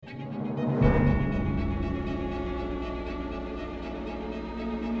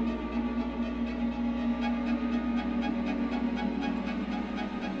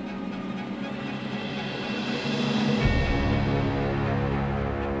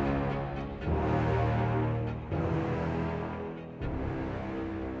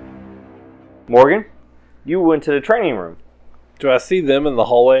Morgan, you went to the training room. Do I see them in the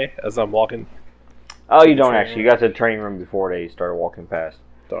hallway as I'm walking? Oh, you don't actually. You got to the training room before they started walking past.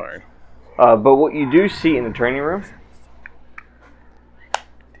 Darn. But what you do see in the training room...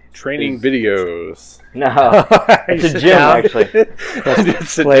 Training videos. No, it's a gym actually.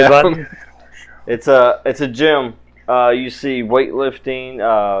 Play button. It's a gym. You see weightlifting.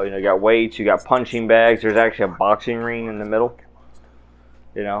 You got weights. You got punching bags. There's actually a boxing ring in the middle.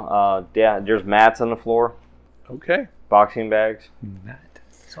 There's mats on the floor. Okay. Boxing bags.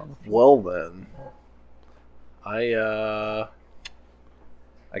 Well then, I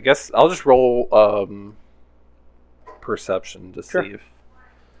guess I'll just roll perception to see if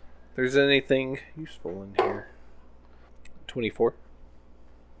there's anything useful in here. 24.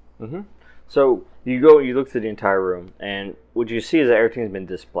 Mm-hmm. So you look through the entire room, and what you see is that everything's been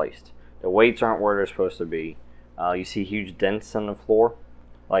displaced. The weights aren't where they're supposed to be. You see huge dents on the floor,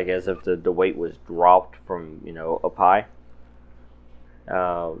 like as if the weight was dropped from up high.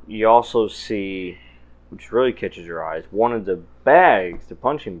 You also see, which really catches your eyes, one of the bags, the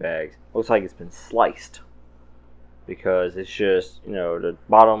punching bags, looks like it's been sliced. Because it's just, the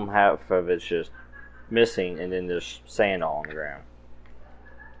bottom half of it's just missing, and then there's sand all on the ground.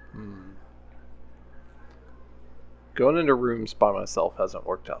 Going into rooms by myself hasn't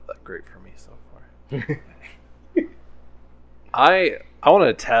worked out that great for me so far. I want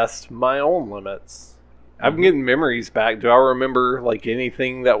to test my own limits. I'm getting memories back. Do I remember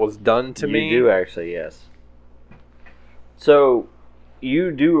anything that was done to me? You do actually, yes. So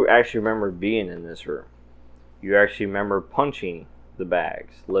you do actually remember being in this room. You actually remember punching the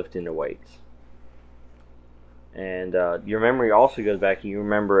bags, lifting the weights. And your memory also goes back, and you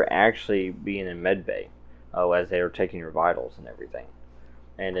remember actually being in medbay as they were taking your vitals and everything.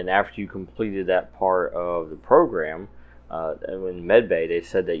 And then after you completed that part of the program, in medbay, they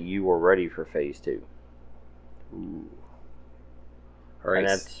said that you were ready for phase 2. Ooh. All right. And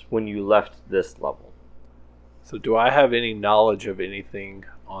that's when you left this level. So do I have any knowledge of anything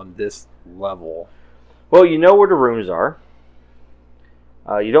on this level? Well, you know where the rooms are.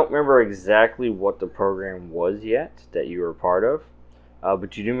 You don't remember exactly what the program was yet that you were part of,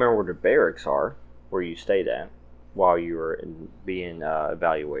 but you do remember where the barracks are, where you stayed at while you were being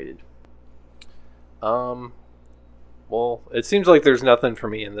evaluated. Well, it seems like there's nothing for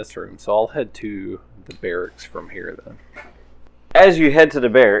me in this room, so I'll head to the barracks from here then. As you head to the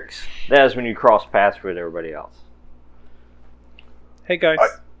barracks, that is when you cross paths with everybody else. Hey guys.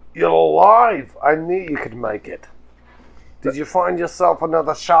 You're alive. I knew you could make it. Did you find yourself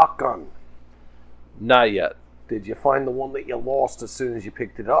another shotgun? Not yet. Did you find the one that you lost as soon as you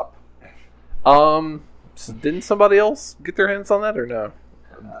picked it up? Didn't somebody else get their hands on that or no?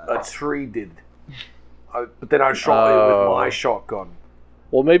 A tree did. But then I shot it with my shotgun.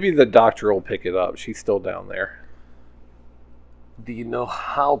 Well, maybe the doctor will pick it up. She's still down there. Do you know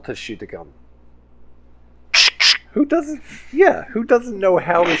how to shoot a gun? Who doesn't know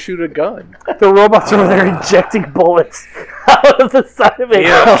how to shoot a gun? The robots over there injecting bullets out of the side of it.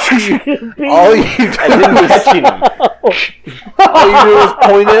 Yeah. All you do is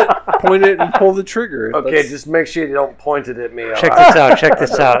point it, and pull the trigger. Okay, just make sure you don't point it at me. Check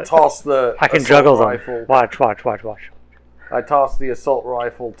this out. Toss the I can juggle them. rifle. Watch. I toss the assault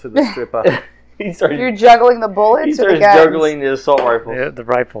rifle to the stripper. You're juggling the bullets. He or starts the guns? juggling the assault rifle. Yeah, the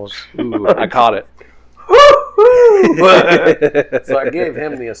rifles. Ooh, I caught it. So I gave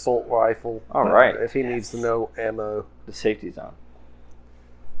him the assault rifle. All right. If he needs to know ammo. The safety's on.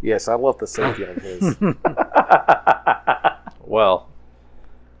 Yes, I left the safety on his. Well,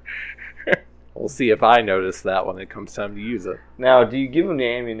 we'll see if I notice that when it comes time to use it. Now, do you give him the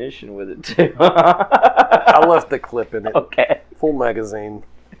ammunition with it too? I left the clip in it. Okay. Full magazine.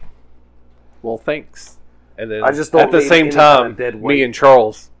 Well, thanks. And then I just don't at the need same any kind time, of dead me weight. and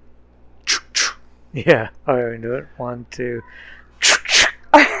Charles. Yeah. All right, we can do it. 1, 2.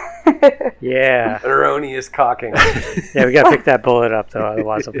 Yeah. Erroneous cocking. Yeah, we gotta pick that bullet up though,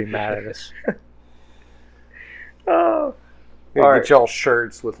 otherwise they'll be mad at us. Oh. Get All right. y'all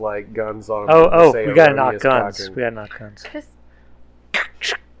shirts with guns on them. Oh, Say we gotta knock erroneous guns. cocking. We gotta knock guns.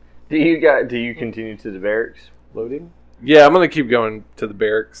 Do you continue to the barracks? Loading? Yeah, I'm gonna keep going to the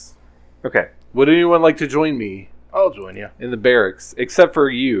barracks. Okay. Would anyone like to join me I'll join you. in the barracks, except for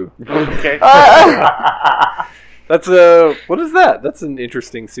you? Okay. That's what is that? That's an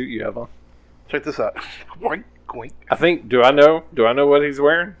interesting suit you have on. Check this out. Goink, goink. I think. Do I know what he's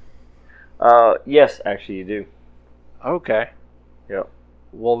wearing? Yes, actually you do. Okay. Yep.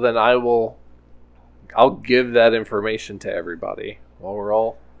 Well, then I'll give that information to everybody while we're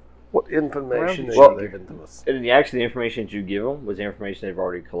all What information are Well, you giving to us? And actually, the information that you give them was the information they've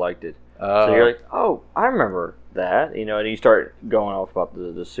already collected. So Oh. you're like, oh, I remember that. You know, and you start going off about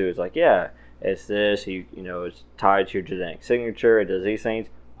the suit. It's like, yeah, it's this. It's tied to your genetic signature. It does these things.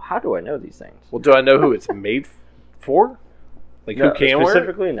 How do I know these things? Well, do I know who it's made for? Like, No, who can wear it?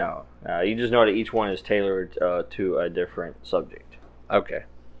 specifically? No. You just know that each one is tailored to a different subject. Okay.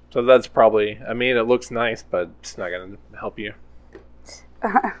 So that's probably, I mean, it looks nice, but it's not going to help you.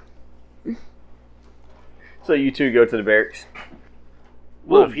 So you two go to the barracks.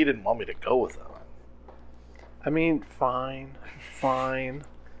 Well, if he didn't want me to go with him. I mean, fine.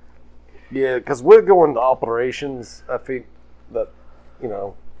 Yeah, because we're going to operations. I think that,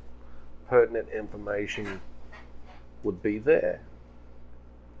 pertinent information would be there.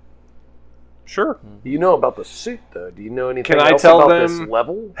 Sure. Do you know about the suit, though? Do you know anything Can I else tell about them- this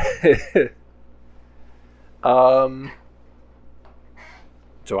level?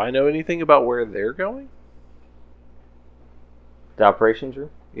 Do I know anything about where they're going? The operations room?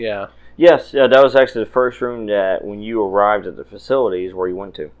 Yeah. Yes, yeah, that was actually the first room that when you arrived at the facilities where you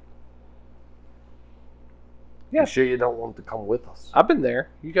went to. Yeah. You sure you don't want to come with us? I've been there.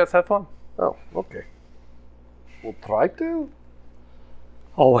 You guys have fun. Oh, okay. We'll try to.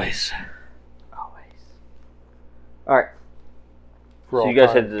 Always. Alright. So you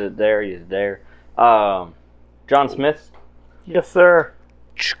guys head to there, you're there. John Smith, Yes, sir.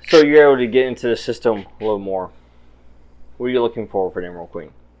 so you're able to get into the system a little more. What are you looking for the Emerald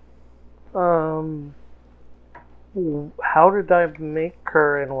Queen? How did I make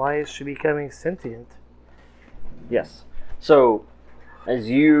her and why is she becoming sentient? Yes. So, as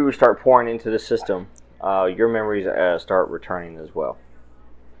you start pouring into the system, your memories start returning as well.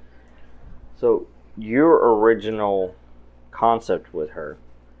 So, your original concept with her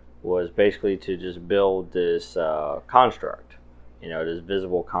was basically to just build this construct, this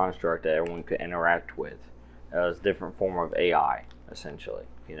visible construct that everyone could interact with. As a different form of AI, essentially,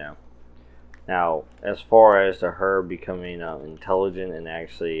 Now, as far as to her becoming intelligent and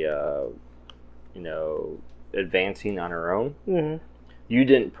actually, advancing on her own, Mm-hmm. you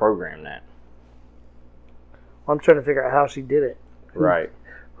didn't program that. I'm trying to figure out how she did it. Right.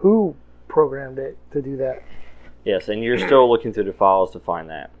 Who programmed it to do that? Yes, and you're still looking through the files to find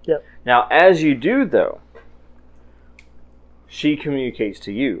that. Yep. Now, as you do, though, she communicates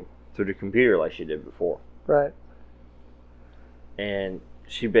to you through the computer like she did before. Right. And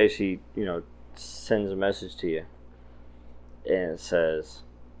she basically, sends a message to you. And it says,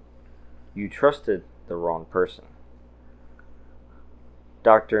 you trusted the wrong person.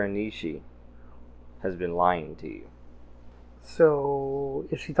 Dr. Anishi has been lying to you. So,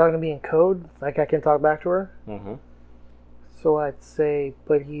 is she talking to me in code? Like I can talk back to her? Mm-hmm. So I'd say,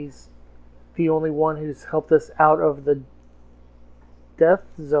 but he's the only one who's helped us out of the death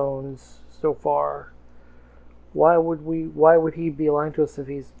zones so far. Why would he be lying to us if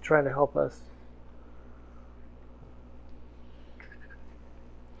he's trying to help us?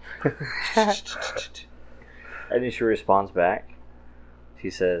 And then she responds back. She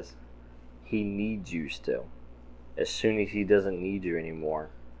says, he needs you still. As soon as he doesn't need you anymore,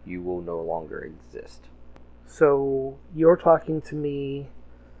 you will no longer exist. So you're talking to me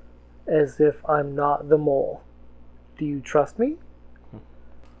as if I'm not the mole. Do you trust me?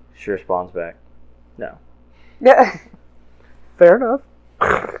 She responds back, no. Yeah. Fair enough.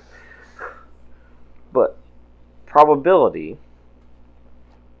 But probability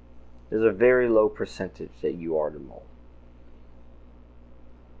is a very low percentage that you are the mole.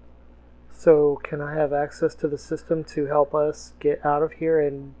 So can I have access to the system to help us get out of here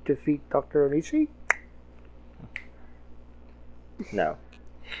and defeat Dr. Onishi? No.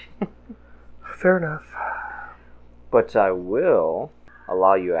 Fair enough. But I will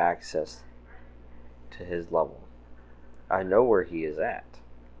allow you access to his level. I know where he is at.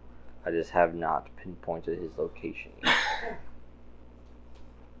 I just have not pinpointed his location yet.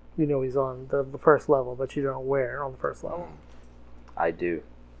 You know he's on the first level, but you don't know where on the first level. I do.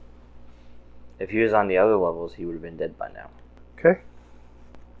 If he was on the other levels, he would have been dead by now. Okay.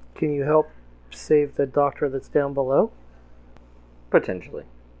 Can you help save the doctor that's down below? Potentially.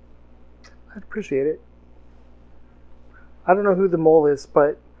 I'd appreciate it. I don't know who the mole is,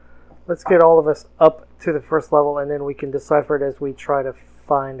 but let's get all of us up to the first level and then we can decipher it as we try to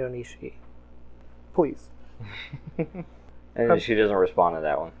find Onishi. Please. And then she doesn't respond to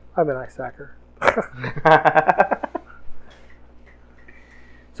that one. I'm an ice hacker.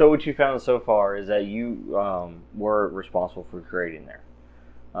 So what you found so far is that you were responsible for creating their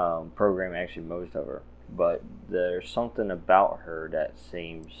program, actually most of her. But there's something about her that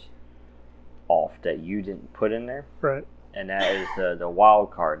seems off that you didn't put in there. Right. And that is the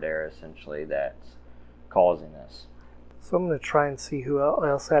wild card there, essentially, that's causing this. So I'm going to try and see who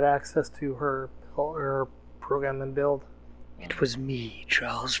else had access to her program and build. It was me,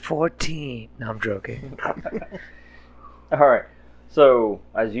 Charles 14. No, I'm joking. All right. So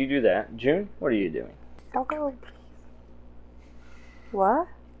as you do that, June, what are you doing? Don't go. What?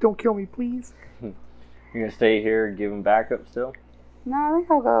 Don't kill me, please. You're gonna stay here and give him backup still? No, I think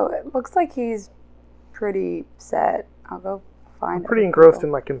I'll go. It looks like he's pretty set. I'll go find I'm pretty other engrossed people.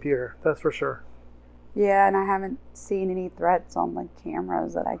 in my computer, that's for sure. Yeah, and I haven't seen any threats on the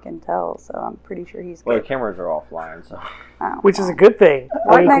cameras that I can tell, so I'm pretty sure he's Well, good. the cameras are offline, so. Oh, Which is a good thing.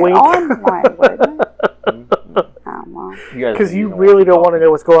 Weren't Wink, they wink. online, wouldn't it? Oh, well. Because you really don't want to know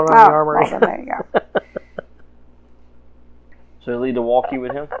what's going on in the armory. Well, there you go. So you lead the walkie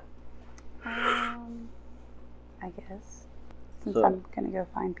with him? I guess. Since So- I'm going to go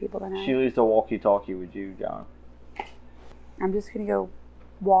find people tonight. She leads the walkie-talkie with you, John. I'm just going to go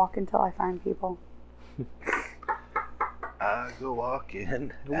walk until I find people. I go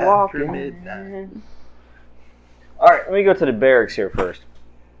walking Walking. after midnight. All right, let me go to the barracks here first.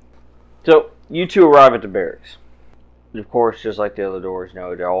 So you two arrive at the barracks. Of course, just like the other doors,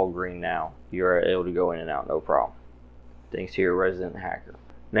 they're all green now. You're able to go in and out, no problem. Thanks to your resident hacker.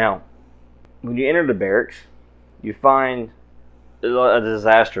 Now, when you enter the barracks, you find a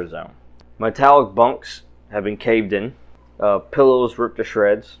disaster zone. Metallic bunks have been caved in. Pillows ripped to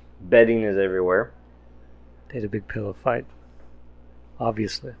shreds. Bedding is everywhere. They had a big pillow fight.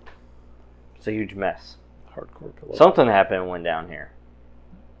 Obviously. It's a huge mess. Hardcore pillow. Something happened when down here.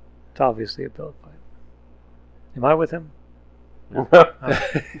 It's obviously a pillow fight. Am I with him?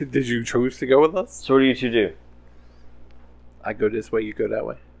 Did you choose to go with us? So what do you two do? I go this way, you go that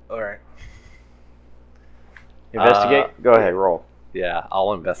way. All right. Investigate? Go ahead, roll. Yeah,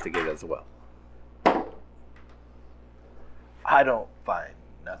 I'll investigate as well. I don't find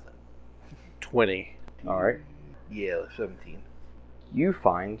nothing. 20. All right. Yeah, 17. You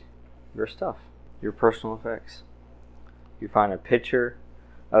find your stuff, your personal effects. You find a picture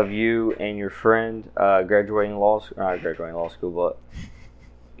of you and your friend graduating law school, not graduating law school, but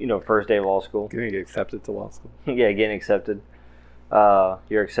first day of law school. Getting accepted to law school. Yeah, getting accepted.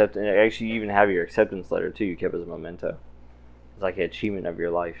 You're accepted. Actually, you even have your acceptance letter too. You kept as a memento. It's like an achievement of your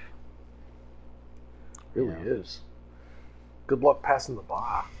life. Really is. Good luck passing the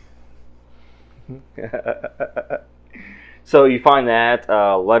bar. So you find that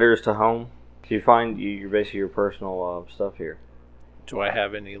letters to home. So you find you're basically your personal stuff here. Do I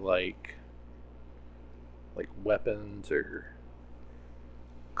have any like weapons or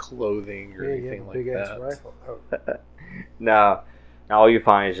clothing or anything like that? Rifle. Oh. No, all you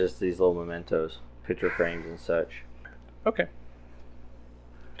find is just these little mementos, picture frames and such. Okay.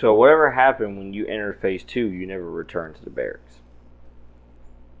 So whatever happened when you entered phase 2, you never returned to the barracks.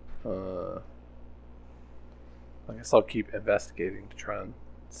 I guess I'll keep investigating to try and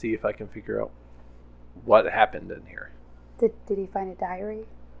see if I can figure out what happened in here. Did he find a diary?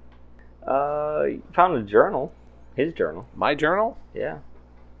 You found a journal. His journal. My journal? Yeah.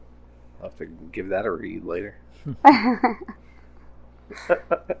 I'll have to give that a read later.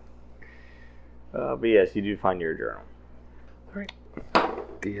 But yes, you do find your journal.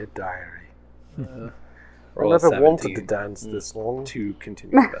 Dear diary. I Roll a never wanted 17 to dance this long. to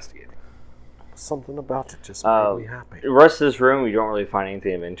continue investigating. Something about it just made me happy. The rest of this room, you don't really find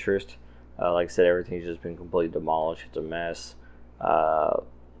anything of interest. Like I said, everything's just been completely demolished. It's a mess.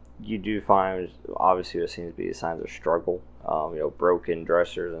 You do find, obviously, there seems to be signs of struggle. Broken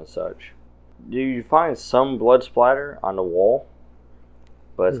dressers and such. You find some blood splatter on the wall,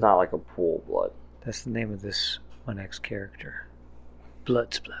 but it's not like a pool of blood. That's the name of my next character.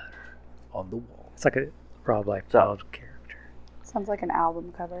 Blood Splatter. On the wall. It's like a Rob Liefeld character. Sounds like an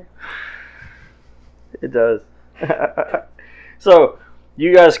album cover. It does. So,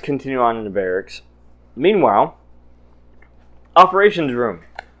 you guys continue on in the barracks. Meanwhile, operations room.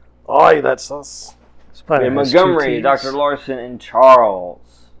 Aye, that's us. Splatter In has Montgomery, 2 Ts. Dr. Larson, and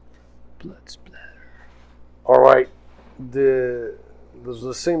Charles. Blood Splatter. All right. Does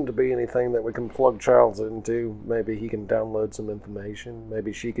there seem to be anything that we can plug Charles into? Maybe he can download some information.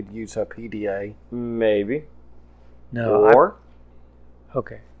 Maybe she could use her PDA. Maybe. No. Or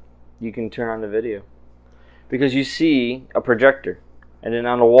Okay. you can turn on the video. Because you see a projector. And then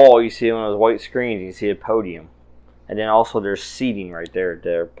on the wall, you see one of those white screens. You see a podium. And then also there's seating right there.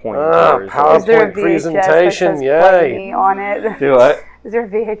 They're pointing towards. Is there a PowerPoint VHS presentation, that says play yay. me on it? Do what? Is there a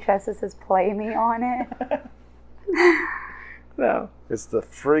VHS that says play me on it? No. It's the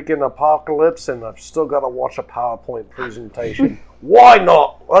freaking apocalypse, and I've still got to watch a PowerPoint presentation. Why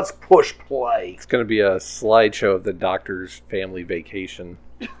not? Let's push play. It's going to be a slideshow of the doctor's family vacation.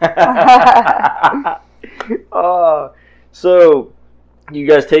 So, you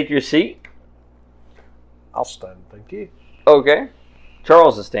guys take your seat? I'll stand, thank you. Okay.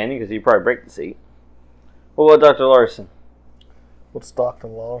 Charles is standing because he'd probably break the seat. What about Dr. Larson? What's Dr.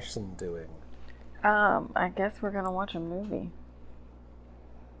 Larson doing? I guess we're gonna watch a movie.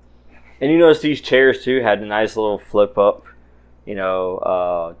 And you notice these chairs, too, had a nice little flip-up,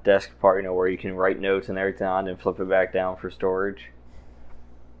 desk part, where you can write notes and everything on and flip it back down for storage.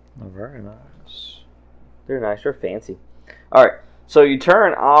 Oh, very nice. They're nice. They're fancy. All right. So you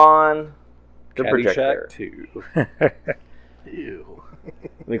turn on the projector. Caddyshack 2. Ew.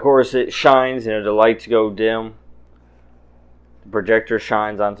 And of course, it shines. The lights go dim. The projector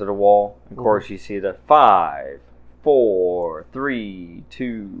shines onto the wall. Of course, you see the 5, 4, 3,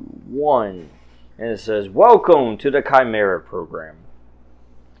 2, 1. And it says, "Welcome to the Chimera program."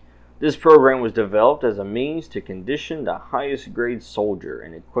 This program was developed as a means to condition the highest grade soldier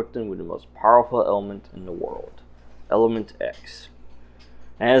and equip them with the most powerful element in the world, Element X.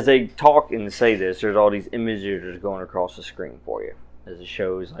 And as they talk and say this, there's all these images that are going across the screen for you, as it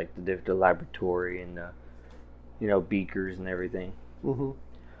shows like the laboratory and the beakers and everything. Mm-hmm.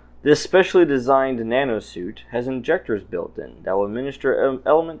 This specially designed nanosuit has injectors built in that will administer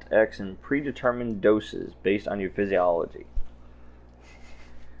Element X in predetermined doses based on your physiology.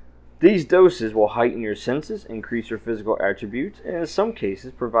 These doses will heighten your senses, increase your physical attributes, and in some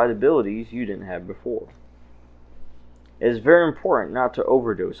cases provide abilities you didn't have before. It is very important not to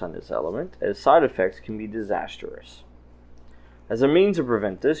overdose on this element, as side effects can be disastrous. As a means to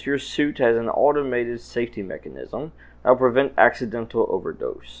prevent this, your suit has an automated safety mechanism that will prevent accidental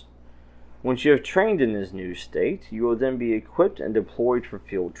overdose. Once you have trained in this new state, you will then be equipped and deployed for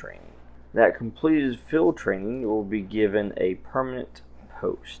field training. That completed field training will be given a permanent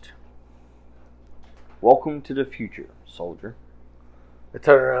post. Welcome to the future, soldier. I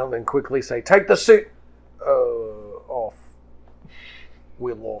turn around and quickly say, "Take the suit off.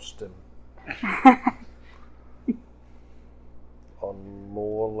 We lost him." On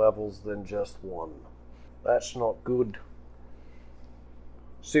more levels than just one. That's not good.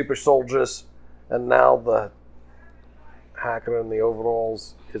 Super soldiers, and now the hacker in the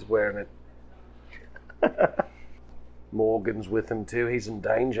overalls is wearing it. Morgan's with him too. He's in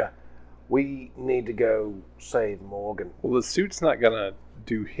danger. We need to go save Morgan. Well, the suit's not going to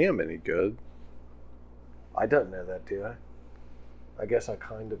do him any good. I don't know that, do I? I guess I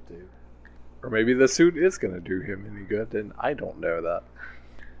kind of do. Or maybe the suit is going to do him any good, and I don't know that.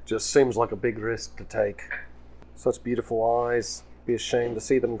 Just seems like a big risk to take. Such beautiful eyes. Be ashamed to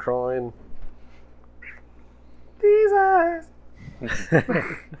see them crying. These eyes.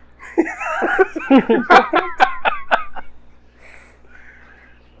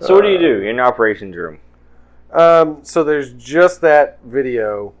 So what do you do? You're in the operations room. So there's just that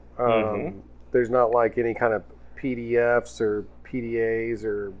video. Mhm. There's not like any kind of PDFs or PDAs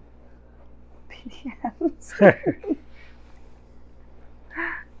or...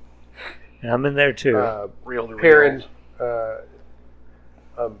 I'm in there too. Real to Parent,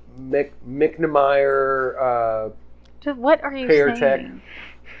 McNamara, Just what are you Pair saying?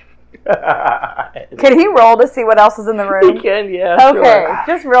 Can he roll to see what else is in the room? He can, yeah. Okay,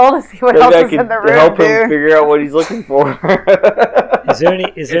 just roll to see what Maybe else I is could in the room, help him dude. figure out what he's looking for. Is there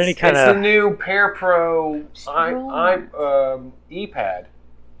any kind It's the of new Pair Pro ePad.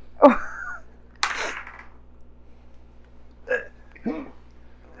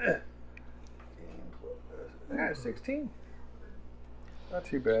 Yeah, 16. Not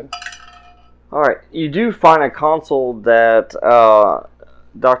too bad. All right, you do find a console that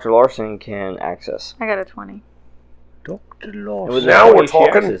Dr. Larson can access. I got a 20. Dr. And Larson? with Now that we're 20, she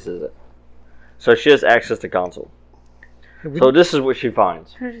talking. accesses it. So she has access to console. So this is what she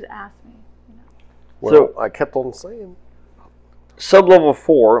finds. Who just asked me? Well, So- I kept on saying. Sublevel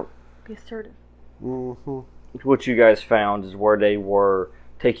 4, Be assertive. Mm-hmm. what you guys found is where they were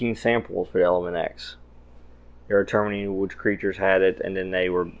taking samples for the Element X. They were determining which creatures had it, and then they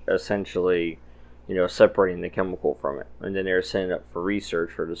were essentially, separating the chemical from it. And then they were sending it up for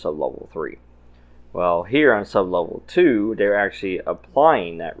research for the sublevel 3. Well, here on sublevel 2, they're actually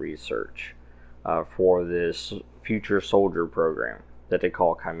applying that research for this future soldier program that they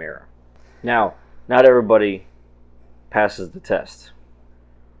call Chimera. Now, not everybody passes the test.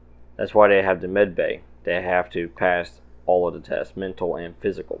 That's why they have the med bay. They have to pass all of the tests, mental and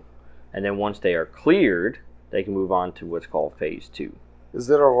physical. And then once they are cleared, they can move on to what's called phase 2. Is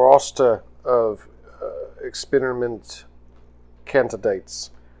there a roster of experiment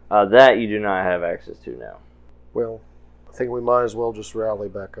candidates? That you do not have access to now. Well, I think we might as well just rally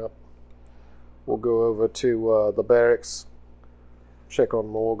back up. We'll go over to the barracks, check on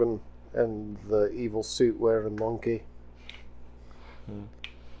Morgan and the evil suit-wearing monkey.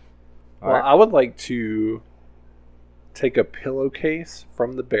 Well, I would like to take a pillowcase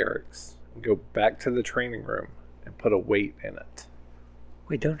from the barracks and go back to the training room and put a weight in it.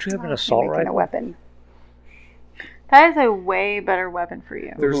 Wait, don't you have an You're assault making a rifle? weapon. That is a way better weapon for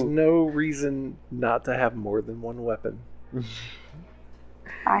you. There's no reason not to have more than one weapon.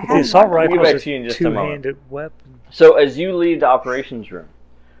 I The have assault one. rifle We'll get is to you in a just a moment. two-handed weapon. So as you leave the operations room,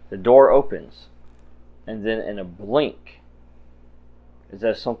 the door opens, and then in a blink, is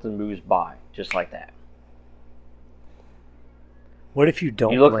as something moves by, just like that. What if you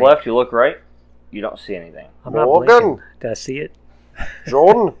don't You look blink? left, you look right, you don't see anything. I'm not Morgan! blinking. Did I see it?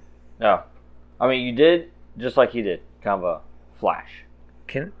 Jordan? No. I mean, you did, just like he did, kind of a flash.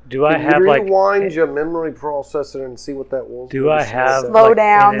 Do I Can have you like rewind your memory processor and see what that was? do I have Slow like,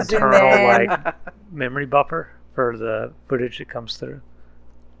 down, an zoom internal in. like memory buffer for the footage that comes through?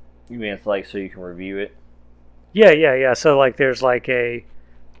 You mean it's like so you can review it? Yeah. So like there's like a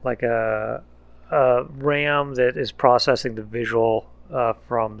RAM that is processing the visual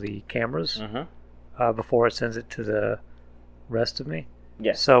from the cameras Mm-hmm. before it sends it to the rest of me.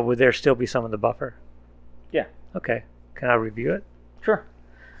 Yes. So would there still be some in the buffer? Yeah. Okay. Can I review it? Sure.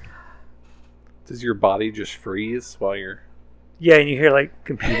 Does your body just freeze while you're... Yeah, and you hear like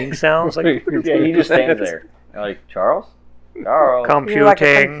computing sounds like Yeah, he just stands there. You're like, Charles? Charles. You're like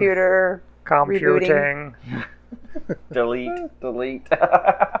a computing, computer. computing. Delete.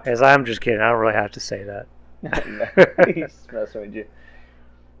 As I'm just kidding. I don't really have to say that. He's messing with you.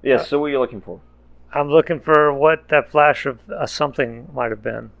 Yes, so what are you looking for? I'm looking for what that flash of something might have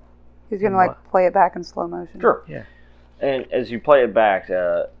been. He's gonna like play it back in slow motion. Sure. Yeah. And as you play it back,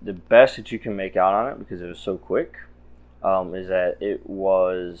 the best that you can make out on it, because it was so quick, is that it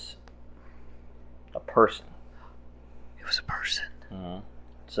was a person. It was a person. Mm-hmm.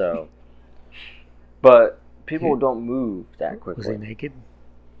 So, but people don't move that quickly. Was he naked?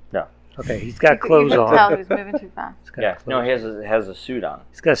 No. Okay, he's got You clothes could on. tell he was moving too fast. He's got Yeah. clothes. No, he has a suit on.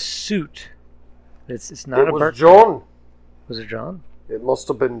 He's got a suit. It's not It a was bird. John. Was it John? It must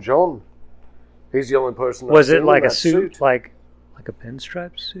have been John. He's the only person. I've Was seen it like in a that suit, like a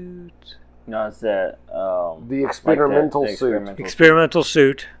pinstripe suit? No, it's that. The experimental the suit. Experimental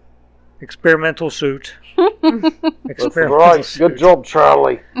suit. Experimental suit. That's Experimental right. suit. Good job,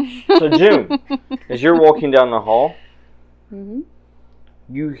 Charlie. So June, as you're walking down the hall, Mm-hmm.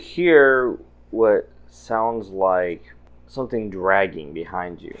 you hear what sounds like something dragging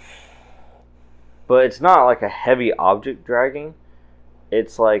behind you. But it's not like a heavy object dragging.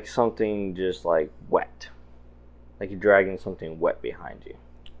 It's like something just like wet. Like you're dragging something wet behind you.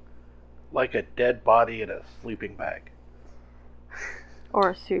 Like a dead body in a sleeping bag. Or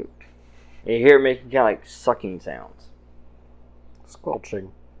a suit. And you hear it making kind of like sucking sounds.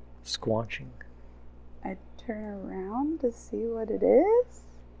 Squelching. Squanching. I turn around to see what it is.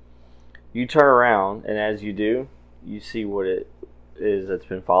 You turn around, and as you do, you see what it is that's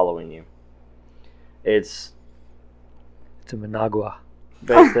been following you. It's It's a Managua.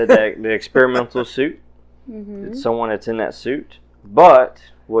 the experimental suit. Mm-hmm. It's someone that's in that suit. But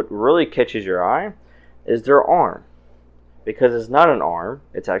what really catches your eye is their arm. Because it's not an arm,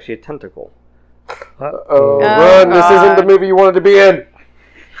 it's actually a tentacle. Oh, run! This isn't the movie you wanted to be in.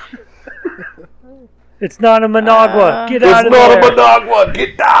 It's not a Managua. Get It's out of not there. a Managua.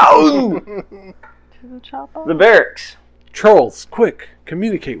 Get down! To the chopper. The barracks. Charles, quick,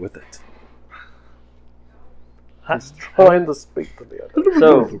 communicate with it. He's trying to speak to the other.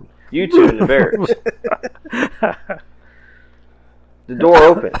 So, you two in the barracks. The door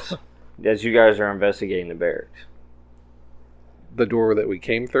opens as you guys are investigating the barracks. The door that we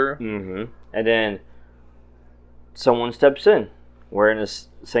came through? Mm-hmm. And then someone steps in wearing the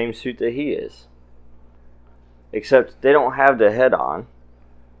same suit that he is. Except they don't have the head on.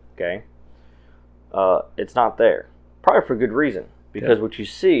 Okay? It's not there. Probably for good reason. Because what you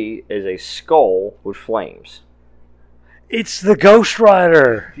see is a skull with flames. It's the Ghost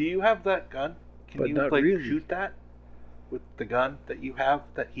Rider. Do you have that gun? Can But you not like really. shoot that with the gun that you have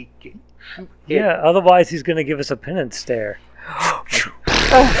that he can shoot? Yeah, otherwise he's going to give us a penance stare.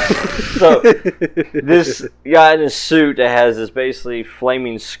 So, this guy in a suit that has this basically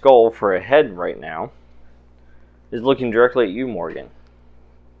flaming skull for a head right now is looking directly at you, Morgan.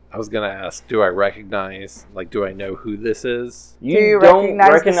 I was going to ask, do I recognize, do I know who this is? you don't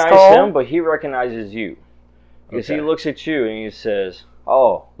recognize the skull? him, but he recognizes you. Because Okay. he looks at you and he says,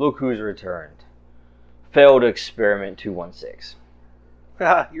 "Oh, look who's returned. Failed Experiment 216.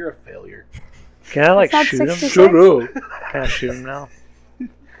 Ah, you're a failure. Can I It's not shoot him? 66? Shut up. Can I shoot him now?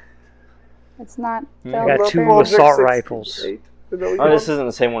 It's not. I failed I got 2 experiment. assault rifles. Oh, this isn't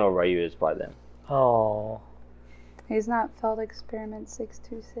the same one over by you. It's by them. Oh. He's not failed experiment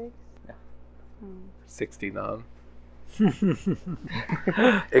 626. 69.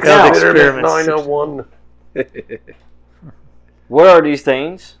 Experiment 901. What are these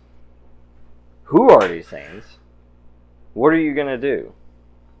things? Who are these things? What are you going to do?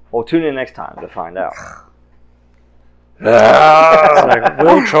 Well, tune in next time to find out. It's like,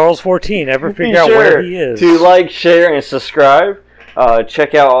 will Charles 14 ever figure out where he is? To like, share, and subscribe.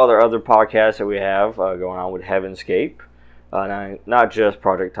 Check out all the other podcasts that we have going on with Heavenscape. Not just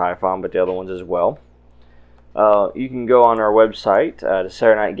Project Typhon, but the other ones as well. You can go on our website, the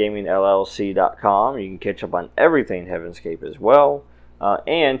SaturdayNightGamingLLC.com. You can catch up on everything Heavenscape as well.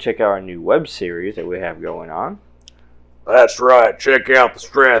 And check out our new web series that we have going on. That's right. Check out the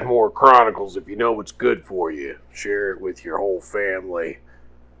Strathmore Chronicles if you know what's good for you. Share it with your whole family.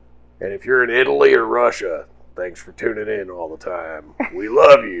 And if you're in Italy or Russia, thanks for tuning in all the time. We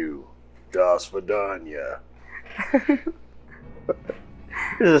love you. Das Vidanya.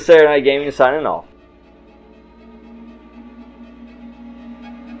 This is Saturday Night Gaming signing off.